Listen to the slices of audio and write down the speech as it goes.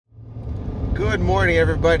Good morning,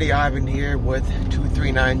 everybody. Ivan here with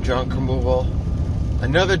 239 Junk Removal.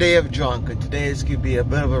 Another day of junk, and today is going to be a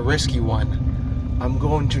bit of a risky one. I'm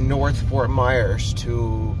going to North Fort Myers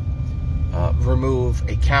to remove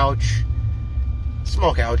a couch,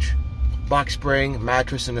 small couch, box spring,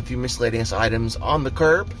 mattress, and a few miscellaneous items on the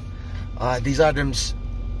curb. These items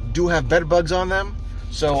do have bed bugs on them,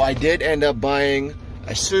 so I did end up buying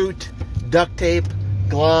a suit, duct tape,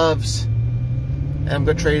 gloves, and I'm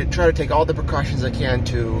going to try to take all the precautions I can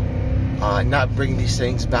to not bring these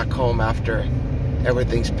things back home after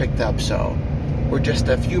everything's picked up. So we're just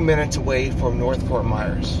a few minutes away from North Fort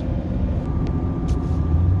Myers.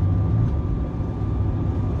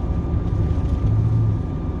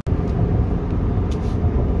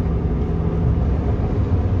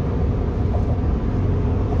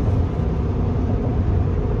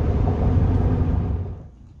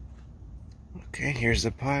 Okay, here's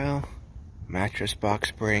the pile. Mattress, box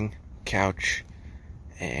spring, couch,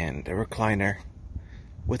 and a recliner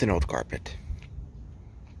with an old carpet.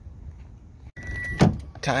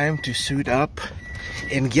 Time to suit up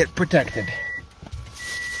and get protected.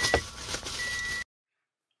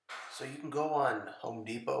 So you can go on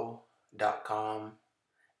homedepot.com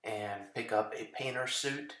and pick up a painter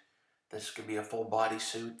suit. This could be a full body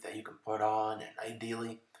suit that you can put on, and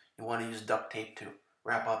ideally you want to use duct tape to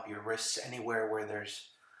wrap up your wrists anywhere where there's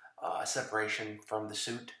a separation from the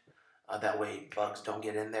suit. That way bugs don't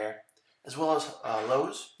get in there. As well as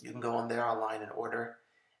Lowe's, you can go on there online and order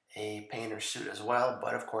a painter suit as well.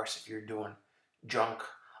 But of course, if you're doing junk,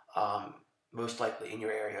 most likely in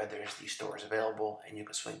your area there's these stores available and you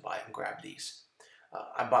can swing by and grab these.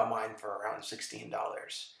 I bought mine for around $16,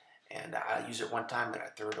 and I used it one time and I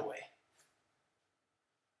threw it away.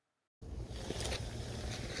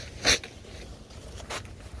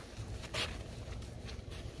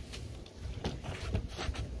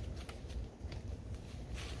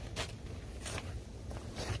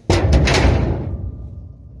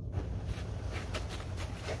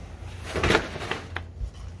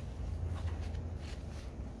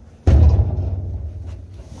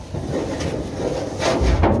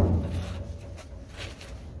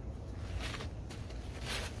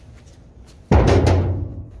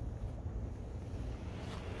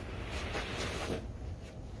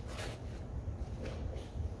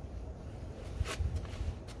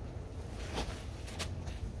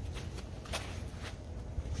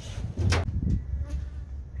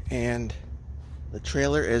 And the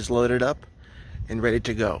trailer is loaded up and ready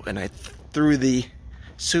to go. And I threw the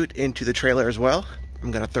suit into the trailer as well.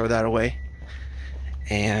 I'm gonna throw that away.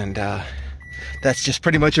 And that's just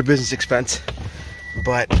pretty much a business expense.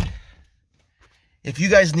 But if you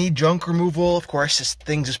guys need junk removal, of course,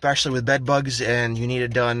 things especially with bed bugs, and you need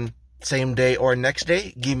it done same day or next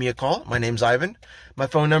day, give me a call. My name's Ivan. My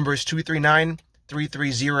phone number is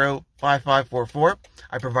 239-330-5544.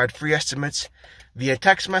 I provide free estimates via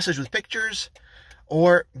text message with pictures,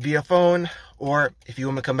 or via phone, or if you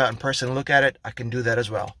want me to come out in person and look at it, I can do that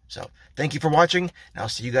as well. So thank you for watching, and I'll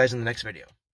see you guys in the next video.